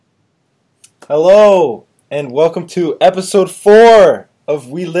Hello, and welcome to episode 4 of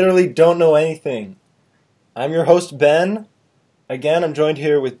We Literally Don't Know Anything. I'm your host, Ben. Again, I'm joined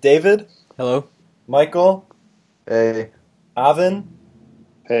here with David. Hello. Michael. Hey. Avin.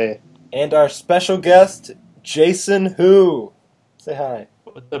 Hey. And our special guest, Jason Hu. Say hi.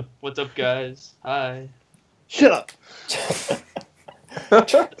 What's up, guys? Hi. Shut up.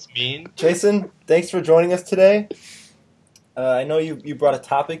 That's mean. Jason, thanks for joining us today. I know you brought a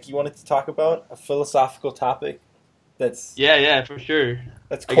topic you wanted to talk about, a philosophical topic that's Yeah, for sure.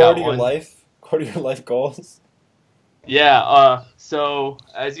 that's I core got to your one. life goals. Yeah, so,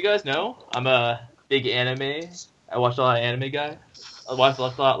 as you guys know, I'm a big anime. I watch a lot of anime, guy. I watch a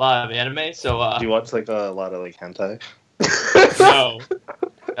lot of anime, so, Do you watch like a lot of like hentai? no.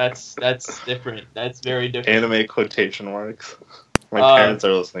 That's different. That's very different. Anime quotation marks. My parents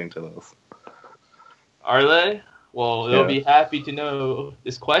are listening to this. Are they? Well, they'll be happy to know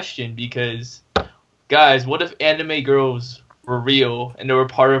this question because, guys, what if anime girls were real and they were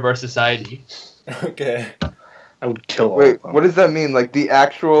part of our society? Okay. I would kill all Wait, of them. what does that mean? Like the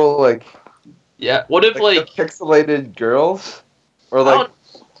actual, like Yeah, what if, the like pixelated girls? Or I like,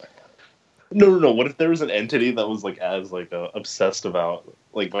 don't- No. What if there was an entity that was like as like obsessed about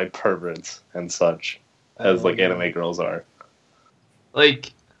like by perverts and such as like anime girls are?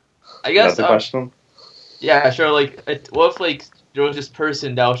 like, I guess That's the question. Yeah, sure. Like, what if like there was this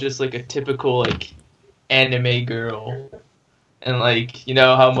person that was just like a typical like anime girl, and like you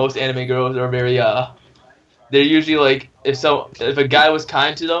know how most anime girls are very they're usually like if a guy was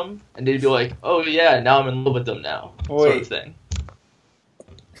kind to them and they'd be like, oh yeah, now I'm in love with them now, sort of thing.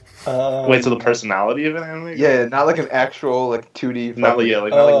 Wait, so the personality of an anime girl? yeah, not like an actual like 2D. Not like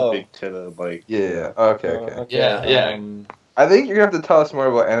not like big titted like. Yeah. Okay. Yeah. I think you're gonna have to tell us more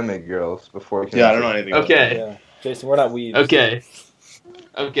about anime girls before we can. Yeah, I don't know anything. about Okay. Yeah. Jason, we're not weebs.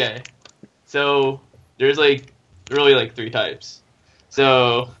 Okay. So there's like really like 3 types.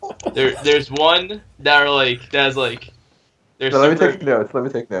 So there's one that's like they're No, let me super.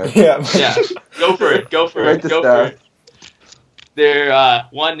 take notes. Yeah. Yeah, go for it. Write this Go down. for it. They're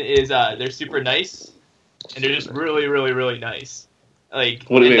one is they're super nice, and they're just really, really, really nice. Like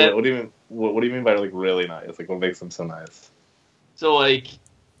What do you and mean? then- What do you mean? What do you mean by like really nice? Like what makes them so nice? So like,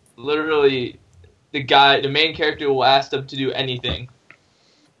 literally, the main character will ask them to do anything,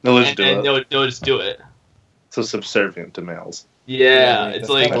 No, let's and do then it. they'll just do it. So subservient to males. Yeah, that's it's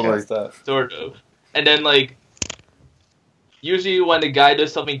like kinda like- messed up. sort of. And then like, usually when the guy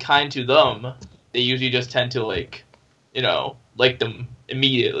does something kind to them, they usually just tend to like, like them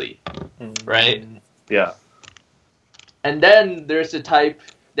immediately. Right. Yeah. And then there's the type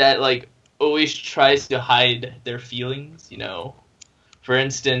that like always tries to hide their feelings, For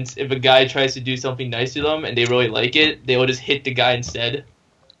instance, if a guy tries to do something nice to them and they really like it, they will just hit the guy instead.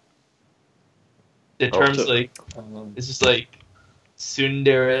 The terms so- like it's just like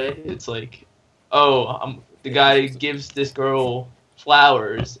tsundere. It's like, the guy gives this girl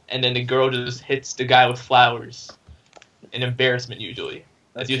flowers, and then the girl just hits the guy with flowers. An embarrassment usually.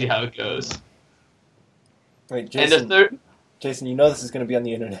 That's usually how it goes. Wait, And Jason, the third. Jason, you know this is going to be on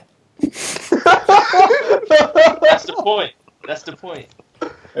the internet. That's the point.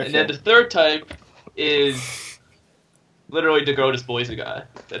 Okay. And then the third type is literally the girl just bullies the guy.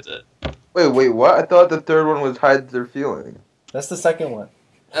 That's it. Wait, what? I thought the third one was hide their feeling. That's the second one.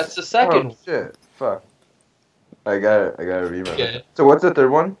 That's the second. Oh shit! Fuck. I got to remember. Okay. So what's the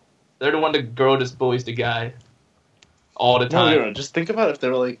third one? They're the one the girl just bullies the guy all the time. No, just think about if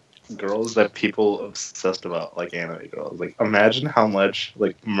there were like girls that people obsessed about, like anime girls. Like, imagine how much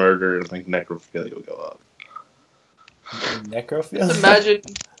like murder and like necrophilia would go up. Necrophilia?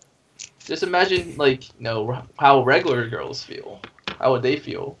 Just imagine, like, how regular girls feel. How would they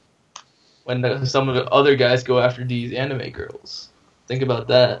feel when some of the other guys go after these anime girls? Think about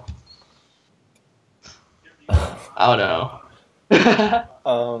that. I don't know.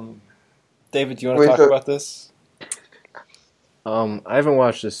 David, do you want to talk about this? I haven't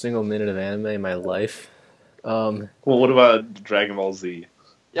watched a single minute of anime in my life. Well, what about Dragon Ball Z?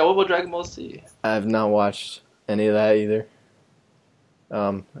 Yeah, what about Dragon Ball Z? I have not watched any of that either.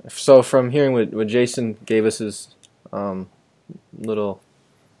 So from hearing what Jason gave us his little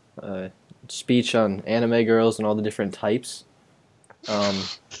speech on anime girls and all the different types,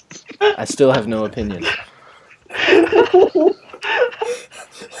 I still have no opinion.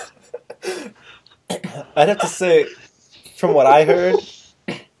 I'd have to say, from what I heard,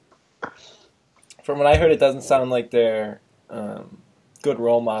 it doesn't sound like they're good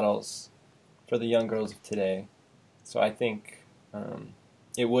role models for the young girls of today. So I think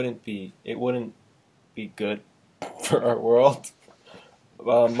it wouldn't be good for our world.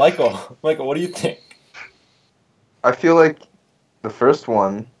 Michael, what do you think? I feel like the first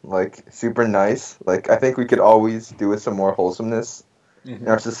one, like, super nice. Like, I think we could always do with some more wholesomeness in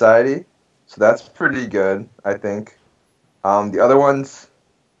our society. So that's pretty good, I think. The other one's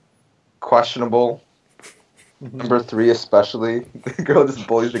questionable. Number 3 especially. The girl just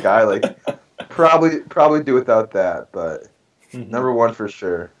bullies the guy. Like, probably do without that, but number 1 for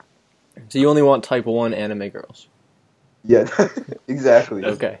sure. So you only want type 1 anime girls. Yeah, exactly.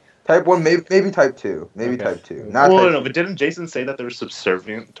 Okay. Type 1, maybe type 2. Maybe Okay. type 2. Not Well, type no, but didn't Jason say that they were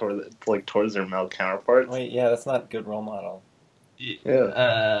subservient towards their male counterparts? Wait, yeah, that's not a good role model.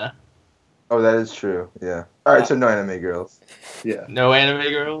 Yeah. Oh, that is true. Yeah. Alright, so no anime girls. Yeah. No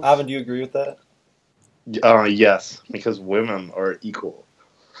anime girls. Alvin, do you agree with that? Yes, because women are equal.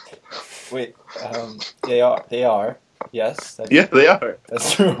 Wait, they are. They are. Yes. That's, Yeah, they are.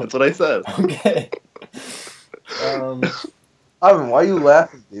 That's true. That's what I said. Okay. Ivan, why are you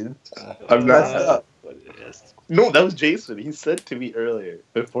laughing, dude? I'm Messed not. up. No, that was Jason. He said to me earlier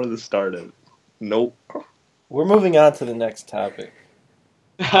before this started. Nope. We're moving on to the next topic.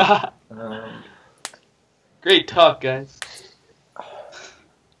 Um, Great talk, guys.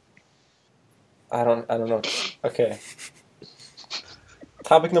 I don't know. Okay.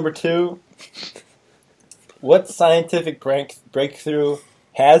 Topic number 2. What scientific breakthrough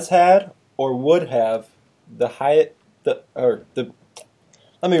has had or would have the highest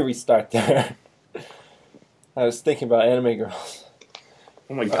let me restart there. I was thinking about anime girls.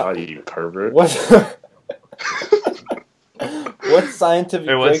 Oh my god, you pervert. What what scientific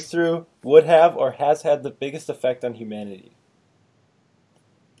Wait, what's- breakthrough would have or has had the biggest effect on humanity?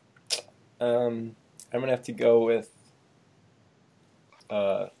 I'm gonna have to go with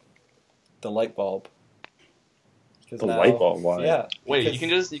the light bulb. 'Cause The light bulb, why? Yeah. Wait,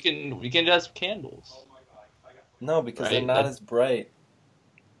 because- we can just have candles. No, because they're Right, not that- as bright.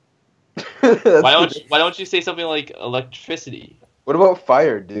 Why don't you say something like electricity? What about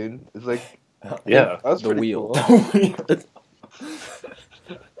fire, dude? It's like Yeah, that's The pretty wheel. cool.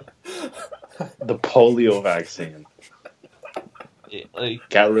 the polio vaccine. Yeah, like,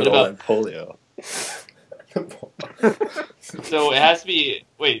 Got rid of What all about- that polio. so it has to be.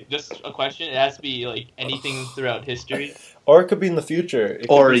 Wait, just a question. It has to be like anything throughout history. Or it could be in the future. It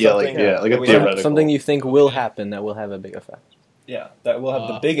could Or, be yeah, like something a that we have- theoretical. Something you think will happen that will have a big effect. Yeah, that will have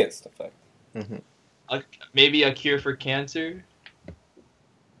the biggest effect. Maybe a cure for cancer.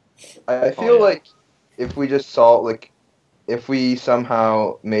 I feel yeah. like if we just saw if we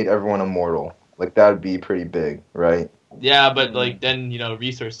somehow made everyone immortal, like that would be pretty big, right? Yeah, but like then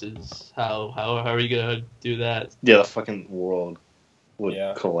resources. How are you gonna do that? Yeah, the fucking world would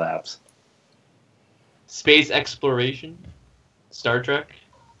Yeah. collapse. Space exploration. Star Trek.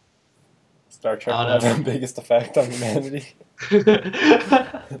 Star Trek I will don't have the biggest effect on humanity.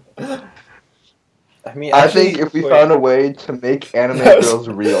 I mean, I think if we found a way to make anime That's- girls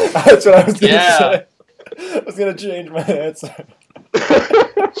real. That's what I was gonna Yeah. say. I was gonna change my answer.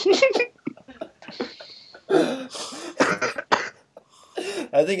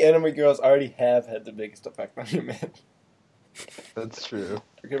 I think anime girls already have had the biggest effect on humanity. That's true.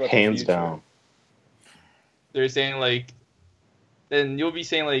 Forget about the Hands future. down. They're saying like, then you'll be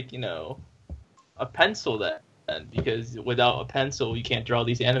saying like a pencil then, because without a pencil you can't draw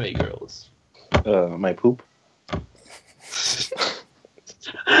these anime girls. My poop.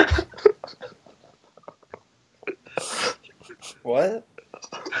 What?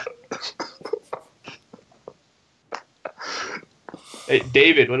 Hey,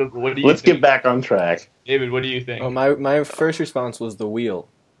 David, what do you? Let's think? get back on track. David, what do you think? Oh, my first response was the wheel.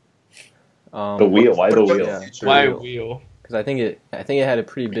 The wheel. Why the What wheel? Yeah. future Why wheel. wheel? Because I think it had a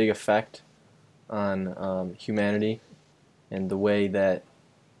pretty big effect on humanity and the way that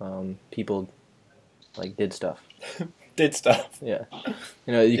people like did stuff. Did stuff. Yeah,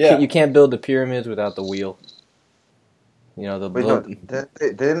 Yeah. you can't build the pyramids without the wheel. The Wait, no,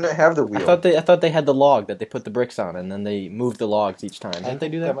 they didn't have the wheel. I thought they had the log that they put the bricks on, and then they moved the logs each time. I Didn't they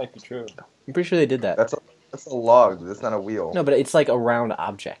think do that that? might be true. I'm pretty sure they did that. That's a log. That's not a wheel. No, but it's like a round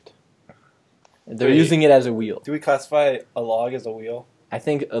object. They're Wait. using it as a wheel. Do we classify a log as a wheel? I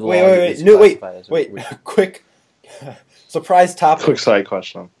think a log Wait. is No, wait. classified as a Wait. wheel. Quick. Surprise topic. Quick side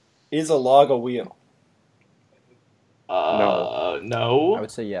question. Is a log a wheel? No. I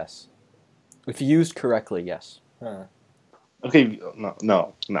would say yes. If used correctly, yes. Huh. Okay, no.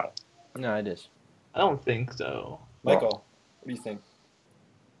 No, it is. I don't think so. Michael, what do you think?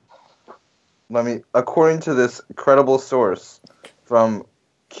 According to this credible source from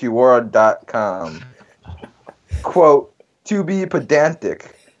Quora.com, quote, to be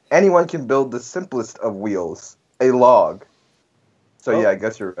pedantic, anyone can build the simplest of wheels, a log. So Oh. yeah, I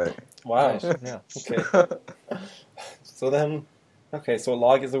guess you're right. Wow. Nice, yeah. Okay. So then, okay, so a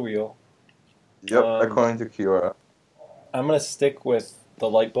log is a wheel. Yep, Um, according to Kiora. I'm gonna stick with the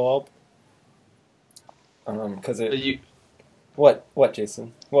light bulb. Because But it. you What,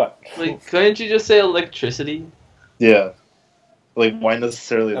 Jason? What? like couldn't you just say electricity? Yeah. Like, why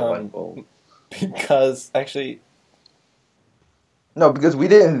necessarily the Um, light bulb? Because actually, No, because we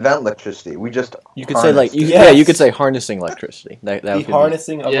didn't invent electricity. We just You could say like harnessed it. Yes. yeah, you could say harnessing electricity. That the could be-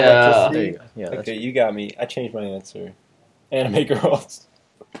 harnessing of Yeah. There electricity. you go. Yeah. That's, Okay, you got me. I changed my answer. Anime girls.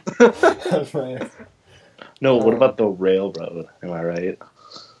 That's my answer. No, what about the railroad? Am I right?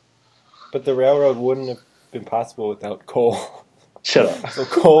 But the railroad wouldn't have been possible without coal. Shut up. So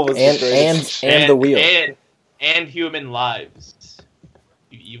coal was and the greatest. and the wheel. and human lives.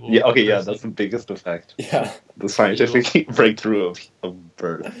 You evil. Yeah, okay, yeah, person. that's the biggest effect. Yeah. The scientific breakthrough of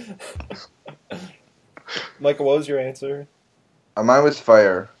birth. Michael, what was your answer? Mine was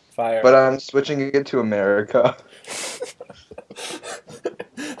fire, Fire. but I'm switching it to America.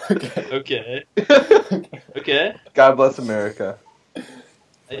 Okay. Okay. Okay. God bless America. I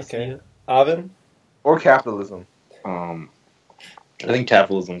see Okay. you. Avin? Or capitalism. I think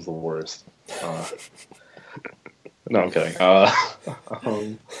capitalism's the worst. No, I'm kidding.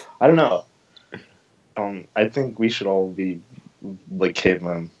 I don't know. I think we should all be like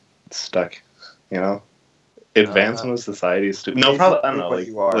cavemen, stuck. You know, advancement of society is stupid. No, probably I don't know. What Like,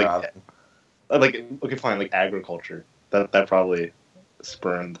 you are, Avin. okay, fine. Like agriculture. That probably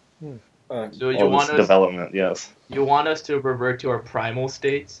spurned So you all want this us? development. Yes. You want us to revert to our primal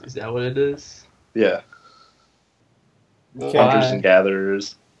states? Is that what it is? Yeah. Okay. Hunters Why? and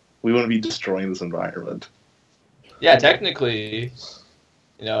gatherers. We want to be destroying this environment. Yeah, technically,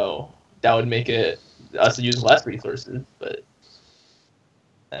 you know, that would make it us to use less resources, but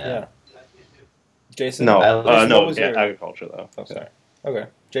Yeah. Jason? No, Jason, no, what was your- agriculture though. Oh, sorry. Okay.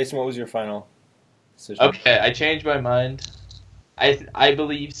 Jason, what was your final decision? Okay, I changed my mind. I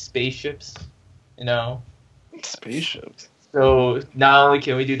believe spaceships. You know, Spaceships. so not only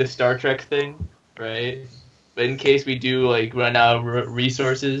can we do the Star Trek thing, right? But in case we do like run out of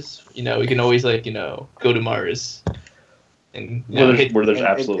resources, you know, we can always like go to Mars and Where there's and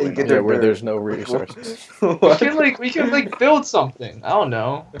absolutely get no. Yeah, where there's no resources. we can like build something. I don't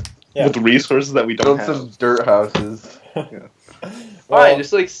know. Yeah. With resources that we don't Build have. some dirt houses. Fine, Well,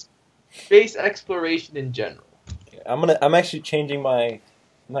 just like space exploration in general. I'm actually changing my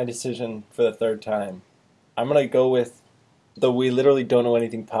decision for the third time. I'm gonna go with the We Literally Don't Know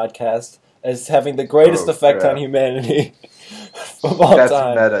Anything podcast as having the greatest Oh, effect crap. on humanity of all That's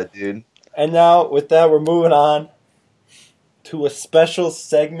time. meta, dude. And now, with that, we're moving on to a special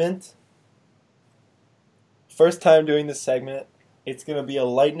segment. First time doing this segment. It's going to be a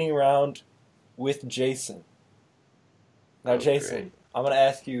lightning round with Jason. Now, Oh, Jason, great. I'm going to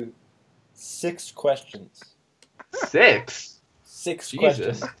ask you 6 questions. 6. 6 Jesus.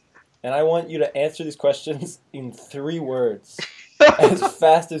 questions. And I want you to answer these questions in 3 words. As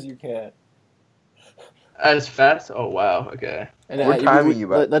fast as you can. As fast? Oh wow. Okay. And We're timing you,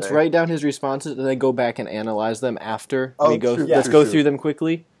 by the let's way. write down his responses and then go back and analyze them after Oh, we go. true, Let's true, go true. through them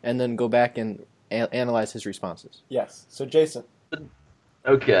quickly and then go back and analyze his responses. Yes. So, Jason,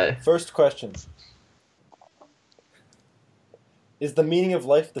 Okay. first question. Is the meaning of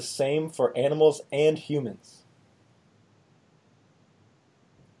life the same for animals and humans?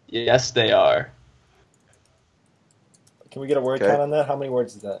 Yes, they are. Can we get a word Okay. count on that? How many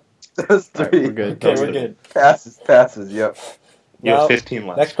words is that? That's All right, 3. we're good. Okay, we're good. Passes, yep. You have Now, 15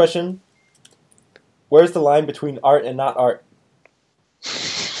 left. next question. Where's the line between art and not art?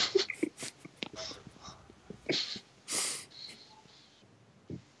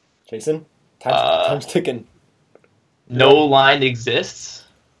 Jason? Time's ticking. No line exists.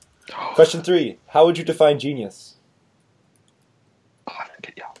 Question 3. How would you define genius? Oh, I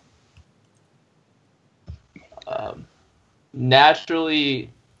didn't get you. Naturally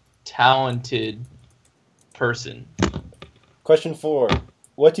talented person. Question 4.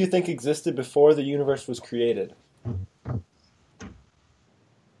 What do you think existed before the universe was created?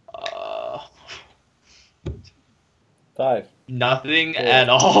 Uh, 5. nothing Cool. at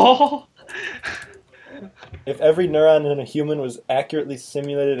all. If every neuron in a human was accurately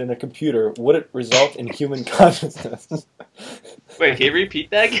simulated in a computer, would it result in human consciousness? Wait, can you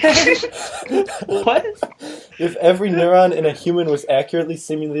repeat that again? What? If every neuron in a human was accurately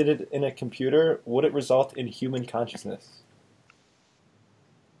simulated in a computer, would it result in human consciousness?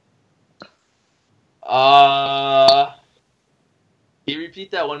 Can you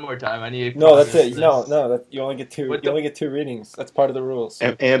repeat that one more time? I need to No, that's process it. No, this. you only get 2. What You only get 2 readings. That's part of the rules.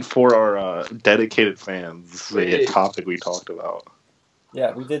 And for our dedicated fans, the Wait. topic we talked about.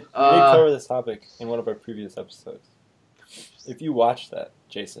 Yeah, we did Uh, cover this topic in one of our previous episodes. If you watched that,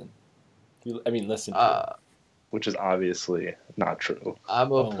 Jason, listen to it. Which is obviously not true.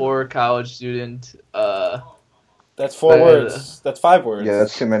 I'm a Oh. poor college student. That's 4 but- words. That's 5 words. Yeah,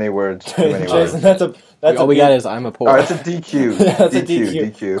 that's too many words. Too many Jason, words. that's All a we B. got is I'm a poor. Oh, it's a DQ. Yeah, that's a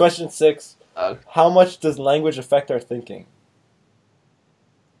DQ. DQ. Question 6. Uh, How much does language affect our thinking?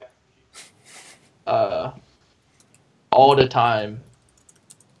 all the time.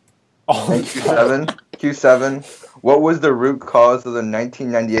 All And Q7. Q7. What was the root cause of the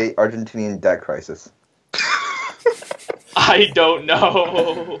 1998 Argentinian debt crisis? I don't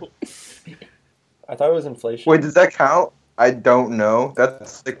know. I thought it was inflation. Wait, does that count? I don't know.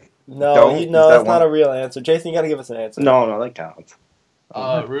 That's like no, don't? you Is know that that's not one? a real answer. Jason, you gotta give us an answer. No, that counts.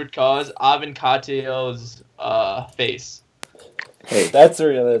 Root cause Avin Catillo's face. Hey, That's a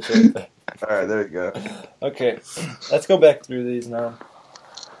real answer. all right. There you go. Okay, let's go back through these now.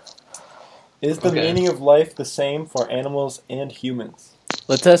 Is the Okay. meaning of life the same for animals and humans?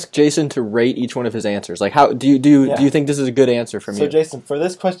 Let's ask Jason to rate each one of his answers. Like, how do you think this is a good answer from So, you? Jason, for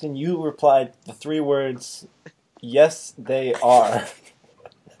this question, you replied the 3 words, "Yes, they are."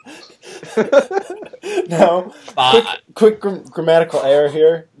 Now, quick grammatical error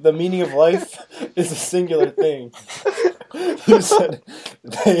here. The meaning of life is a singular thing. You said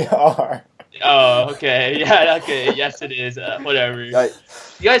they are. Oh, okay. Yeah, okay. Yes, it is. Whatever. You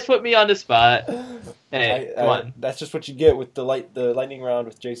guys put me on the spot. Hey, come on. That's just what you get with the lightning round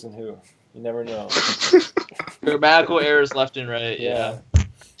with Jason Who. You never know. Grammatical errors left and right. Yeah.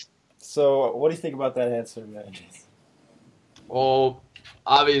 So, what do you think about that answer, man? Well,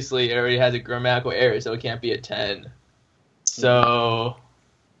 obviously, it already has a grammatical error, so it can't be a 10. So,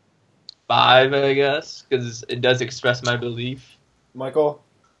 5, I guess, because it does express my belief. Michael,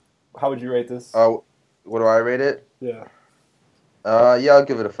 how would you rate this? What do I rate it? Yeah. Yeah, I'll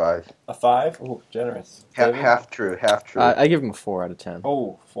give it a 5. A 5? Oh, generous. Half, David? half true. Half true. I give him a 4 out of 10.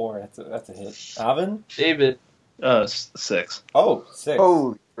 Oh, 4. That's a hit. Avin? David. 6. Oh, 6.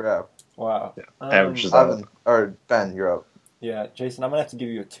 Holy crap! Wow. Yeah. Average is out. Ivan, or Ben, you're up. Yeah, Jason, I'm gonna have to give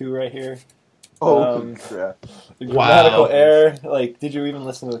you a 2 right here. Holy crap! The Wow. grammatical error. Like, did you even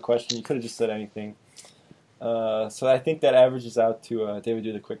listen to the question? You could have just said anything. So I think that averages out to David.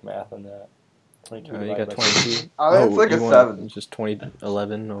 Do the quick math on that. 22 You divided got by 22. I think it's like you a want- 7. It's just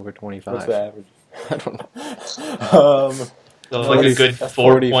 11 over 25. What's the average? I don't know. So, No, like a that's- good that's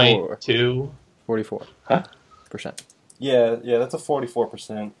 4.2. 44. Huh? Percent. Yeah, that's a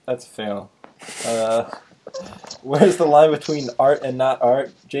 44%. That's a fail. Where's the line between art and not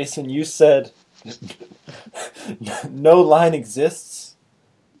art? Jason, you said no line exists.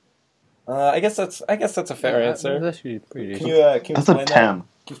 I guess that's a fair answer. That's actually pretty Can decent. you That's explain a that? 10. Can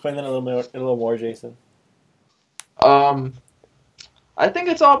you explain that a little more, Jason? I think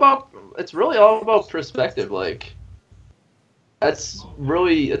it's really all about perspective. Like, it's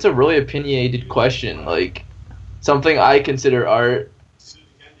a really opinionated question. Like, something I consider art,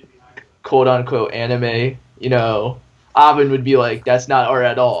 quote unquote anime, Avin would be like, that's not art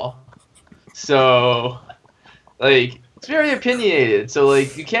at all. So, like, it's very opinionated. So,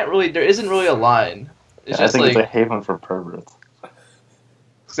 like, there isn't really a line. It's I just think like, it's a haven for perverts.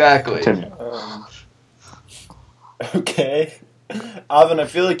 exactly. Continue. Okay, Avin, I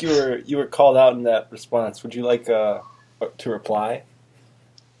feel like you were called out in that response. Would you like to reply?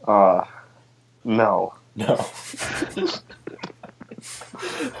 No. No.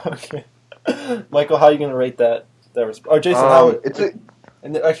 Okay. Michael, how are you going to rate that response? Or Jason,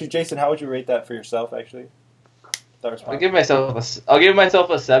 actually, Jason, how would you rate that for yourself? Actually, that response. I'll give myself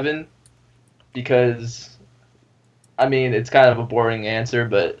a 7 because, I mean, it's kind of a boring answer,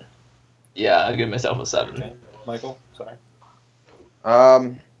 but yeah, I'll give myself a 7. Okay. Michael, sorry. I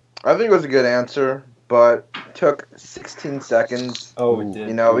think it was a good answer, but it took 16 seconds. Oh, it did.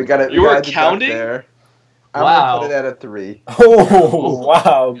 You know, we got it. You were counting? there. I'm Wow. gonna put it at a 3. Oh,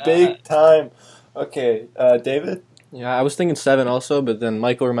 wow, God. big time. Okay, David. Yeah, I was thinking 7 also, but then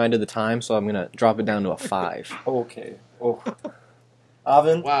Michael reminded the time, so I'm going to drop it down to a 5. Okay. Oh.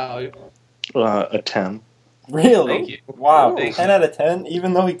 Avin. Wow. A 10. Really? Thank you. Wow. Thank 10 out of 10,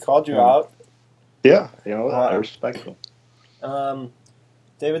 even though he called you out. Yeah, I Wow. respect them.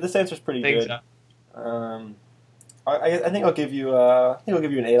 David, this answer's pretty Thanks. good. I think I'll give you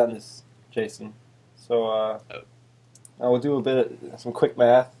an 8 on this, Jason. So we'll do a bit of some quick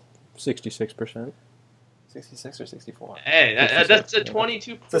math. 66%. 66 or 64? Hey, that's a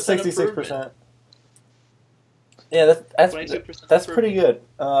 22%. It's a 66%. Yeah, that's 22% pretty good.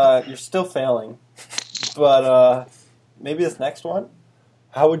 You're still failing, but maybe this next one.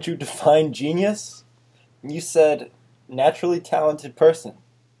 How would you define genius? You said naturally talented person.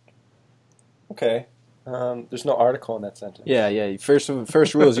 Okay. There's no article in that sentence. Yeah. First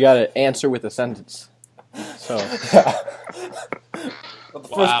rule is you got to answer with a sentence. So Well, the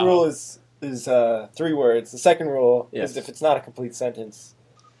first rule is 3 words. The second rule Yes. is if it's not a complete sentence,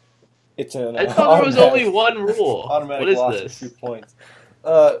 it's an I thought there was only one rule. automatic What is loss this? of 2 points.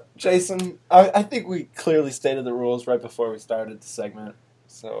 Jason, I think we clearly stated the rules right before we started the segment.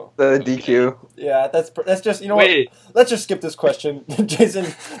 So The DQ. yeah, that's just Wait, what. Let's just skip this question, Jason.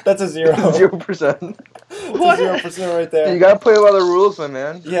 That's a 0. 0%. What? That's a 0% right there. You gotta play by the rules, my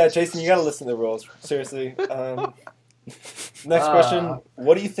man. Yeah, Jason, you gotta listen to the rules. Seriously. Next question.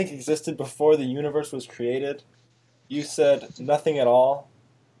 What do you think existed before the universe was created? You said nothing at all.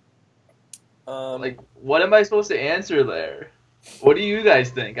 like, what am I supposed to answer there? What do you guys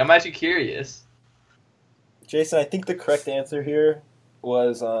think? I'm actually curious. Jason, I think the correct answer here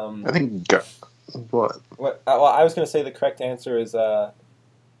was I think. What? well, I was gonna say the correct answer is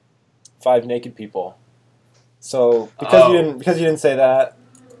 5 naked people. So because you didn't say that,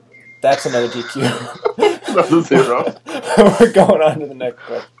 that's another DQ. That's a 0. We're going on to the next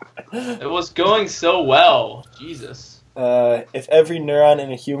question. It was going so well. Jesus. If every neuron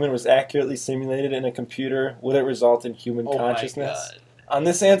in a human was accurately simulated in a computer, would it result in human Oh consciousness? my god. On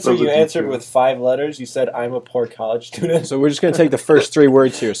this answer, Those you are answered DQ. with 5 letters. You said, "I'm a poor college student." we're just going to take the first 3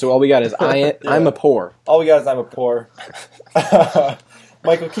 words here. So all we got is I'm a poor. All we got is "I'm a poor."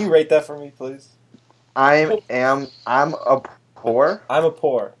 Michael, can you rate that for me, please? I'm a poor. I'm a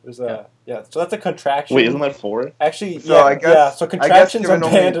poor. There's a so that's a contraction. Wait, isn't that 4? Actually, So yeah, I guess- yeah. So contractions are given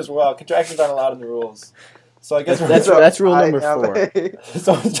banned only- as well. Contractions aren't allowed in the rules. So I guess That's rule I number am 4.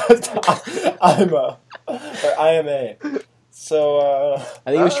 so it's just I am a. So I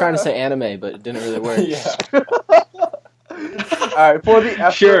think he was trying to say anime, but it didn't really work. yeah. Alright, for the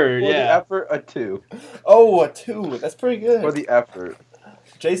effort, Sure, for yeah. the effort, a 2. Oh, a 2. That's pretty good. For the effort.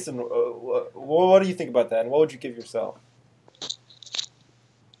 Jason, what do you think about that? And what would you give yourself?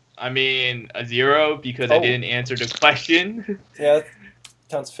 I mean, a 0 because Oh. I didn't answer the question. Yeah, that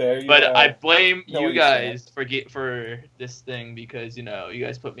sounds fair. You, But I blame know you what you're guys for this thing because you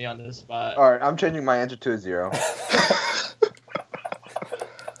guys put me on the spot. Alright, I'm changing my answer to a 0.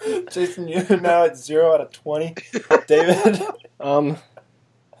 Jason, you're now at 0 out of 20. David,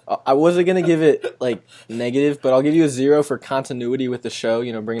 I wasn't gonna give it like negative, but I'll give you a 0 for continuity with the show.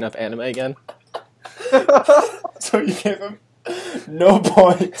 Bringing up anime again. so you gave him no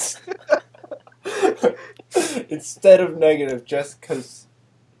points instead of negative, just because.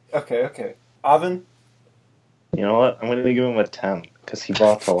 Okay. Avin, You know what? I'm going to give him a 10 because he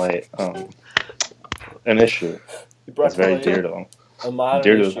brought to light an issue. you brought That's very to dear to him. a modern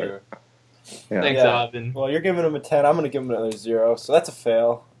dear to his issue. heart. Yeah. Thanks, Yeah. Alvin. Well, you're giving him a 10. I'm going to give him another 0, so that's a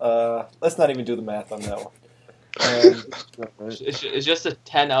fail. Let's not even do the math on that one. It's just a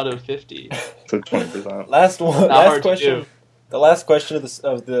 10 out of 50. So 20%. Last one. Not Last hard to question. do. The last question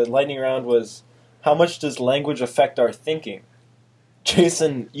of the lightning round was, how much does language affect our thinking?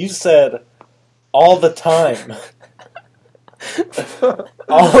 Jason, you said all the time.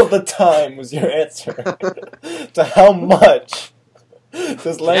 All the time was your answer. To how much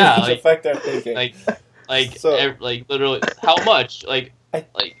does language affect our thinking? So- Literally, how much? I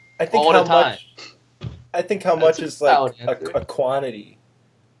think all how the time. much. I think how That's much a is like valid answer. a quantity.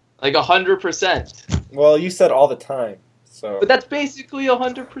 100%. Well, you said all the time, so But that's basically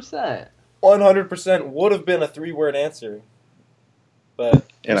 100%. 100% would have been a 3-word answer. But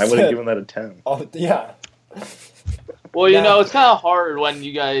And I would have given that a 10. yeah. Well, Yeah. it's kind of hard when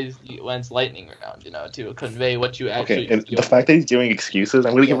when it's lightning round, to convey what you actually Okay, and feel. the fact that he's giving excuses,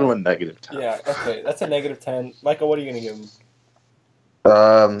 I'm going to give him a negative 10. Yeah, okay. That's a negative 10. Michael, what are you going to give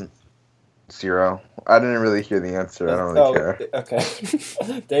him? 0. I didn't really hear the answer. I don't really care.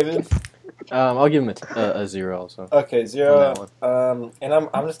 Okay. David? I'll give him a 0 also. Okay, On 0. that And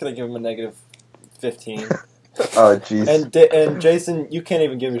I'm just going to give him a negative 15. Oh, jeez. And Jason, you can't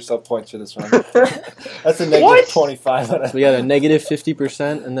even give yourself points for this one. That's a negative What? 25 out of So we got a negative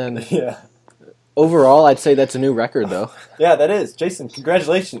 50%, and then Yeah. overall, I'd say that's a new record though. Yeah, that is. Jason,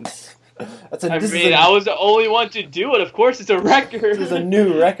 congratulations. This I was the only one to do it. Of course, it's a record. This is a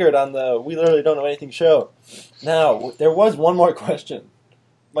new record on the We Literally Don't Know Anything show. Now, there was one more question.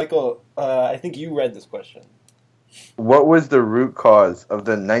 Michael, I think you read this question. What was the root cause of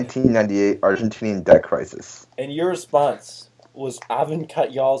the 1998 Argentinian debt crisis? And your response was Avin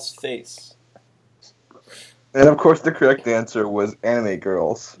Katyal's face. And of course, the correct answer was anime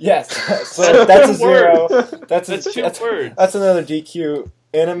girls. Yes. So that's a 0. That's 2 words. That's another DQ.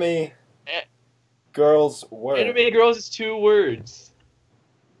 Anime girls word. Anime girls is 2 words.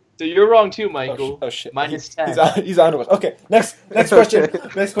 So you're wrong too, Oh, Michael. oh shit. Minus He's 10. he's on to us. Okay, next question.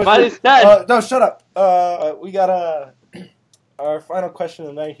 Next question. Minus 10. No, shut up. We got our final question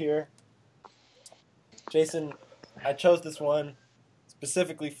of the night here. Jason, I chose this one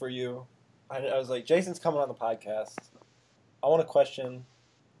specifically for you. I was like, Jason's coming on the podcast. I want a question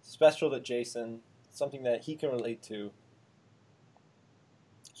special to Jason, something that he can relate to.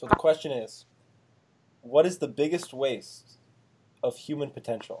 So the question is, what is the biggest waste of human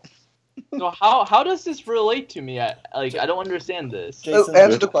potential? So how does this relate to me? I don't understand this. Jason,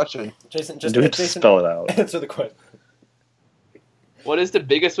 Answer the question. Jason, Do just we have to Jason, spell it out? answer the question. What is the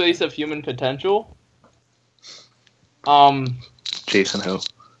biggest waste of human potential? Jason who?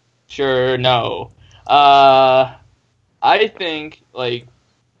 Sure, no. I think I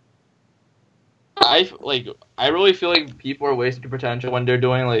really feel like people are wasting potential when they're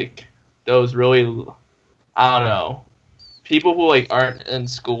doing like those really, I don't know, people who like aren't in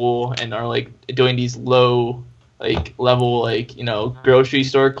school and are like doing these low like level like, you know, grocery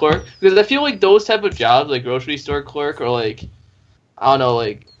store clerk, because I feel like those type of jobs like grocery store clerk or like, I don't know,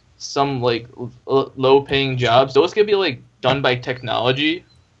 like some like low paying jobs, those can be like done by technology.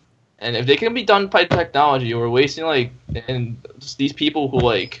 And if they can be done by technology, we're wasting like, and just these people who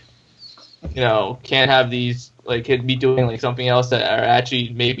like, you know, can't have these, like, could be doing like something else that are actually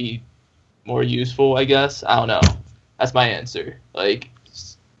maybe more useful, I guess. I don't know. That's my answer. Like,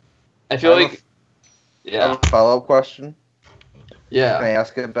 I feel I have like, I yeah, have a follow-up question. Can I yeah.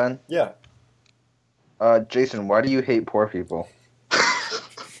 ask it, Ben? Yeah. Jason, why do you hate poor people?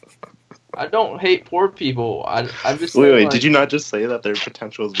 I don't hate poor people. I'm just Wait, saying, wait. like, Did you not just say that their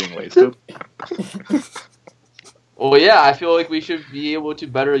potential is being wasted? Well, yeah, I feel like we should be able to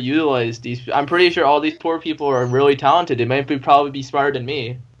better utilize these. I'm pretty sure all these poor people are really talented. They might probably be smarter than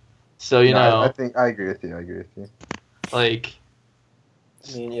me. So, you No, know, I think I agree with you. like,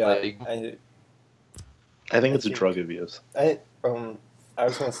 I mean, yeah. like, I think it's a drug abuse. I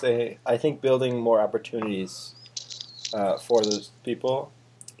was gonna say, I think building more opportunities for those people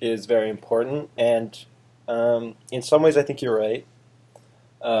is very important, and in some ways, I think you're right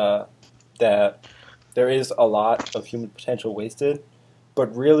that there is a lot of human potential wasted,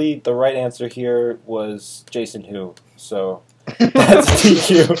 but really the right answer here was Jason Who. So that's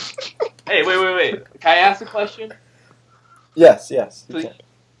DQ. Hey, wait. Can I ask a question? Yes. You Please. can.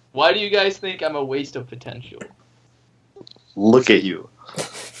 Why do you guys think I'm a waste of potential? Look at you.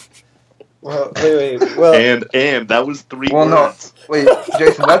 Well, wait. Well, And that was 3 Well, no. words. Wait,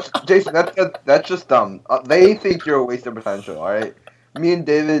 Jason. That's just dumb. They think you're a waste of potential. All right. Me and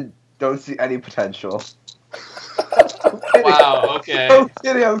David don't see any potential. Wow. Okay. I'm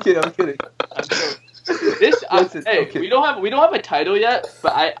kidding. I'm so- Listen, hey, okay. we don't have a title yet,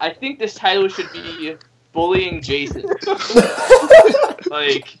 but I think this title should be bullying Jason.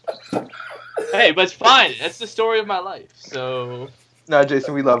 Like, hey, but it's fine. That's the story of my life. So No,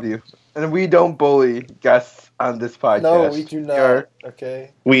 Jason, we love you, and we don't bully guests on this podcast. no, we do not. You're-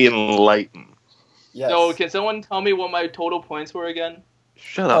 Okay. We enlighten. Yes. So can someone tell me what my total points were again?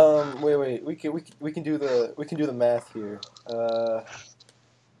 Shut up. Wait. We can do the math here.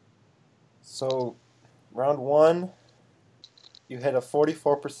 So, round 1, you had a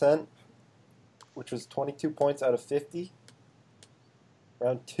 44%, which was 22 points out of 50.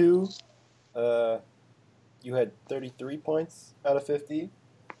 Round 2, you had 33 points out of 50.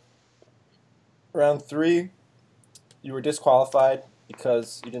 Round 3, you were disqualified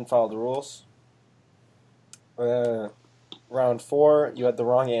because you didn't follow the rules. Round 4, you had the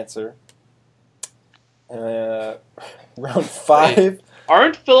wrong answer. Round 5,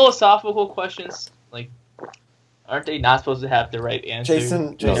 Aren't philosophical questions like? Aren't they not supposed to have the right answer?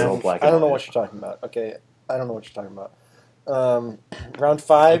 Jason, No, black I don't and know white. what you're talking about. Okay, I don't know what you're talking about. Round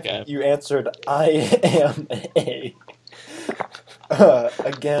 5, Okay. you answered I am a.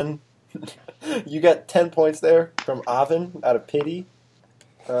 Again, you got 10 points there from Avin out of pity.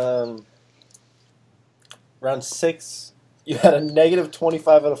 Round 6, you had a negative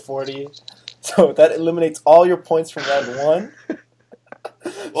 25 out of 40. So that eliminates all your points from round 1.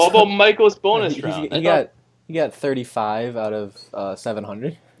 What about Michael's bonus He round? He got 35 out of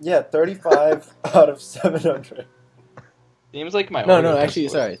 700. Yeah, 35 out of 700. Seems like my No, order actually,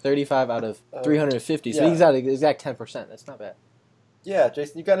 was- sorry, 35 out of 350. So yeah. he's got an exact 10%. That's not bad. Yeah,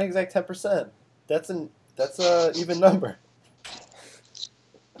 Jason, you got an exact 10%. That's a even number.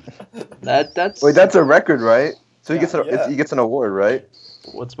 That's Wait, that's a record, right? So Yeah. he gets an award, right?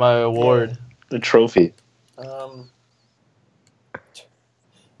 what's my award? The trophy.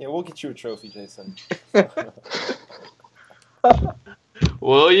 Yeah, we'll get you a trophy, Jason.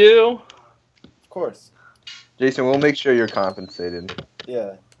 Will you? Of course. Jason, we'll make sure you're compensated.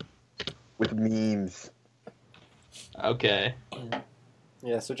 Yeah. with memes. Okay.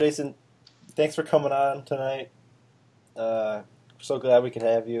 Yeah, so Jason, thanks for coming on tonight. So glad we could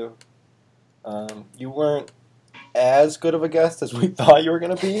have you. You weren't as good of a guest as we thought you were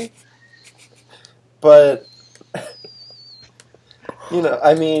going to be. But,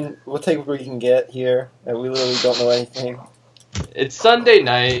 I mean, we'll take what we can get here. And we literally don't know anything. It's Sunday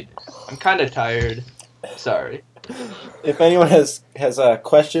night. I'm kind of tired. Sorry. If anyone has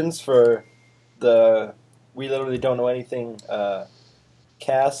questions for the We Literally Don't Know Anything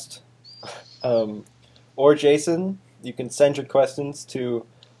cast or Jason, you can send your questions to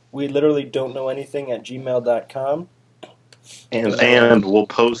we literally don't know anything at gmail.com. And we'll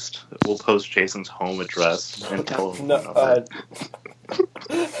post Jason's home address and telephone number.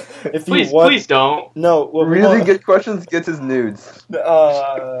 If you Please don't. No, well, Really good questions gets his nudes.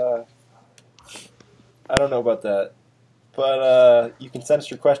 I don't know about that, but you can send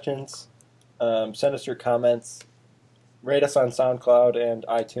us your questions, send us your comments, rate us on SoundCloud and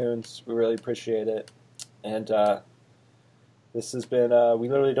iTunes. We really appreciate it. And this has been We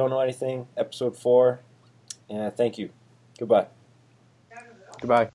Literally Don't Know Anything, episode 4. And thank you. Goodbye. Goodbye.